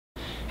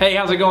Hey,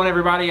 how's it going,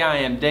 everybody? I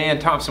am Dan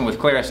Thompson with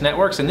Claris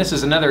Networks, and this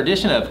is another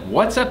edition of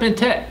What's Up in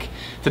Tech.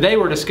 Today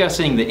we're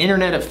discussing the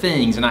Internet of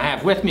Things, and I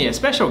have with me a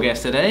special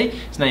guest today.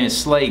 His name is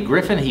Slade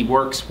Griffin. He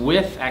works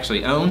with,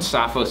 actually owns,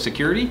 Cyphoss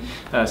Security.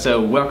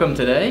 So welcome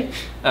today.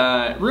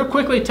 Real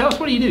quickly, tell us,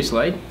 what do you do,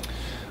 Slade?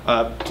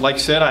 Like I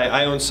said,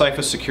 I own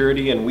Cyphoss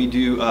Security, and we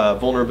do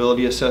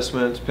vulnerability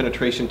assessments,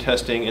 penetration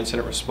testing,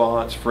 incident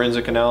response,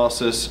 forensic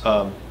analysis,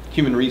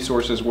 human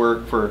resources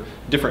work for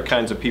different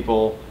kinds of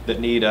people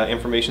that need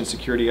information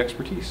security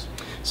expertise.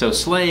 So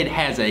Slade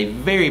has a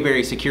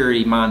very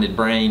security-minded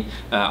brain,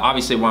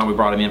 obviously why we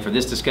brought him in for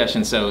this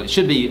discussion, so it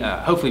should be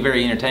hopefully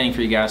very entertaining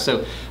for you guys.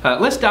 So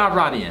let's dive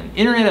right in.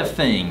 Internet of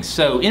Things.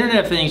 So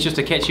Internet of Things, just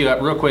to catch you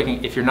up real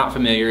quick if you're not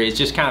familiar, is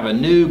just kind of a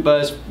new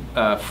buzz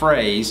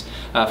phrase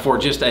for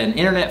just an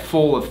internet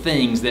full of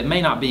things that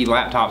may not be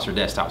laptops or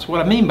desktops.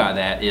 What I mean by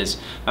that is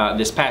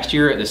this past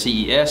year at the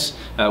CES,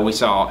 we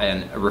saw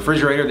a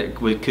refrigerator that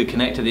could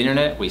connect to the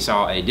internet. We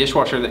saw a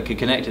dishwasher that could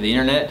connect to the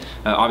internet.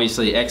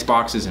 Obviously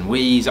Xboxes and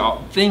Wii's,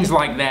 things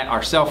like that.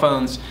 Our cell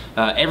phones,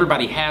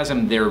 everybody has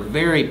them. They're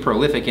very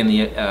prolific in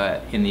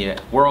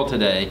the world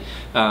today.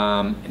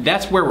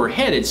 That's where we're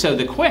headed. So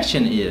the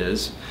question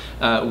is,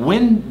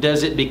 when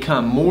does it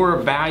become more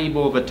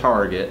valuable of a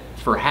target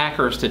for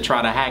hackers to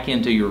try to hack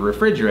into your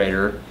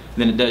refrigerator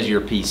than it does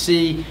your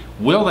PC?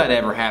 Will that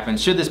ever happen?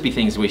 Should this be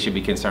things we should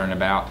be concerned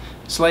about?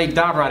 Slade,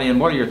 dive right in.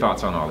 What are your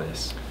thoughts on all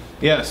this?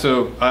 Yeah,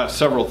 so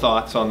several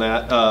thoughts on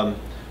that.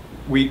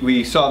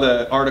 We saw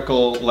the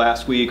article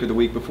last week or the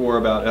week before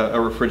about a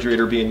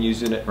refrigerator being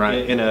used in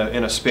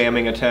a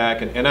spamming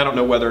attack, and I don't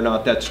know whether or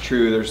not that's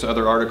true. There's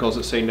other articles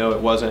that say no, it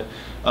wasn't.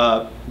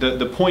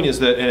 The point is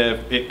that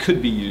it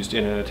could be used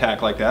in an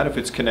attack like that if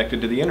it's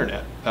connected to the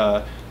internet.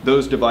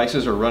 Those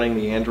devices are running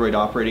the Android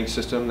operating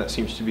system. That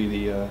seems to be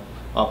the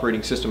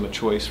operating system of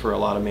choice for a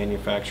lot of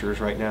manufacturers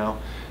right now.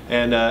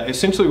 And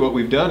essentially what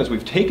we've done is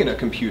we've taken a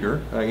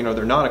computer, you know,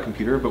 they're not a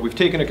computer, but we've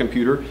taken a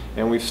computer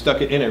and we've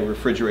stuck it in a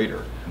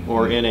refrigerator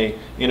or in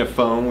a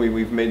phone.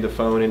 We've made the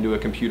phone into a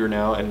computer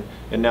now, and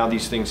now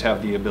these things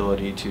have the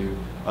ability to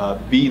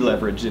be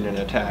leveraged in an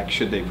attack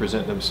should they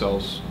present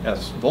themselves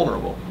as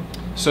vulnerable.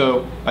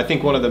 So I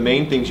think one of the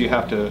main things you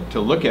have to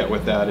look at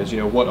with that is, you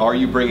know, what are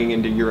you bringing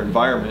into your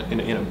environment,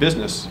 in a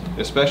business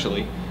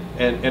especially,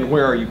 and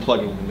where are you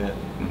plugging them in?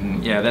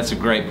 Yeah, that's a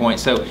great point.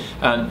 So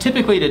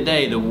typically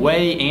today, the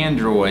way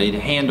Android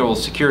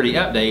handles security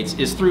updates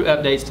is through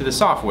updates to the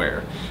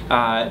software.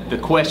 The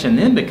question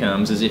then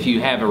becomes is if you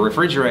have a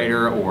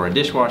refrigerator or a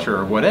dishwasher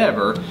or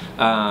whatever,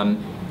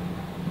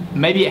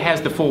 maybe it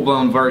has the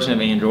full-blown version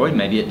of Android,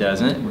 maybe it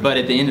doesn't, but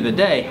at the end of the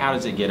day, how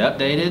does it get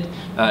updated?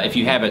 If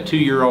you have a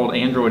 2-year-old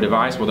Android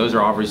device, well, those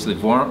are obviously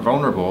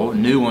vulnerable.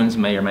 New ones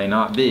may or may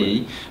not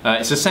be.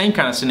 It's the same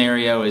kind of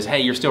scenario as,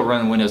 hey, you're still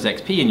running Windows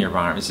XP in your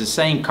environment. It's the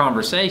same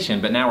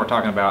conversation, but now we're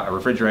talking about a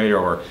refrigerator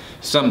or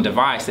some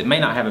device that may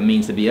not have a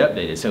means to be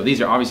updated. So these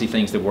are obviously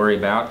things to worry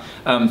about.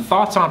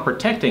 Thoughts on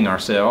protecting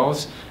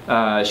ourselves.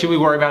 Should we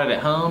worry about it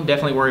at home?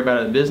 Definitely worry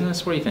about it at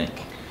business? What do you think?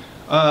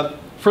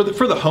 For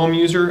the home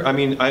user, I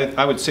mean,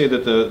 I would say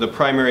that the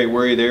primary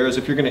worry there is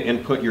if you're going to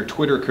input your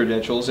Twitter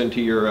credentials into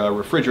your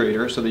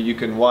refrigerator so that you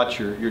can watch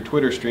your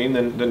Twitter stream,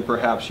 then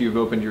perhaps you've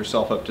opened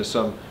yourself up to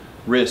some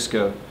risk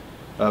of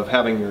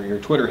having your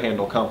Twitter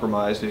handle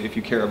compromised if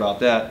you care about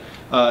that.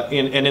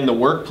 And in the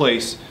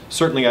workplace,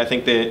 certainly I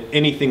think that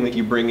anything that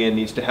you bring in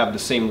needs to have the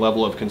same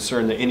level of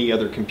concern that any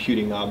other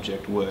computing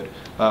object would.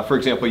 For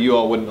example, you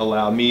all wouldn't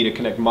allow me to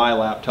connect my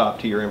laptop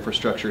to your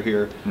infrastructure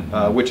here,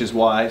 which is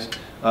wise.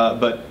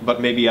 But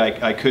maybe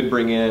I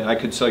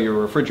could sell you a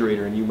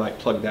refrigerator and you might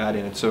plug that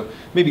in. And so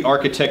maybe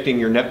architecting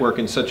your network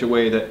in such a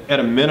way that at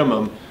a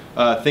minimum,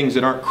 things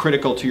that aren't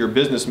critical to your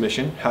business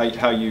mission,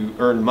 how you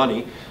earn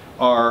money,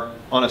 are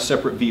on a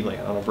separate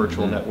VLAN, on a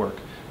virtual network.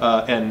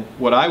 And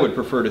what I would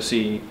prefer to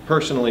see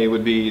personally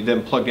would be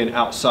them plugged in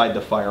outside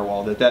the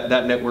firewall,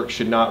 that network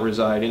should not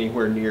reside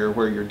anywhere near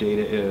where your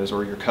data is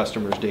or your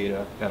customer's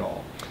data at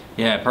all.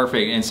 Yeah,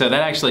 perfect. And so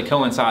that actually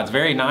coincides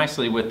very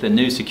nicely with the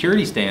new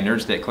security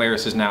standards that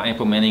Claris is now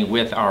implementing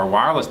with our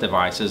wireless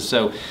devices.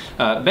 So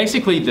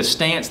basically the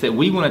stance that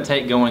we want to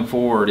take going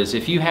forward is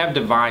if you have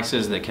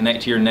devices that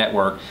connect to your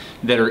network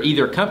that are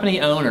either company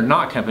owned or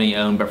not company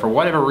owned, but for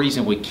whatever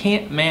reason we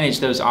can't manage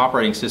those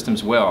operating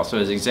systems well, so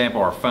as an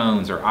example our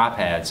phones or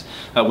iPads,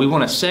 we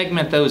want to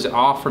segment those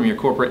off from your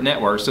corporate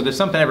network so that if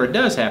something ever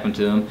does happen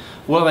to them,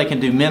 well, they can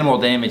do minimal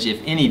damage, if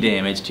any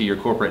damage, to your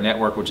corporate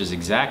network, which is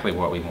exactly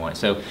what we want.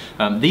 So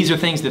these are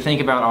things to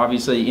think about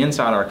obviously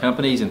inside our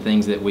companies and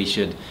things that we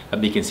should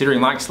be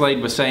considering. Like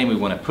Slade was saying, we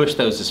want to push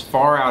those as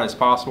far out as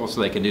possible so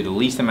they can do the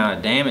least amount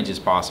of damage as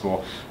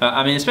possible.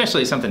 I mean,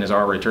 especially something as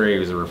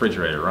arbitrary as a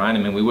refrigerator, right? I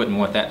mean, we wouldn't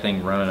want that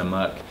thing running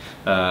amok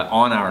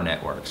on our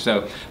network.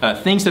 So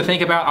things to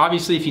think about.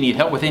 Obviously, if you need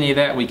help with any of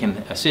that, we can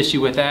assist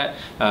you with that.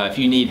 If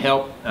you need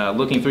help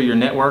looking through your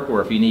network,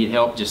 or if you need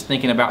help just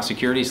thinking about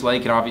security,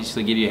 Slade can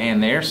obviously give you a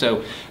hand there.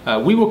 So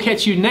we will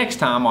catch you next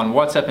time on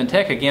What's Up in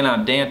Tech. Again,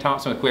 I'm Dan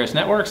Thompson with Claris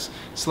Networks.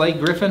 Slade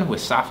Griffin with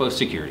Cyphoss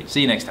Security.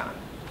 See you next time.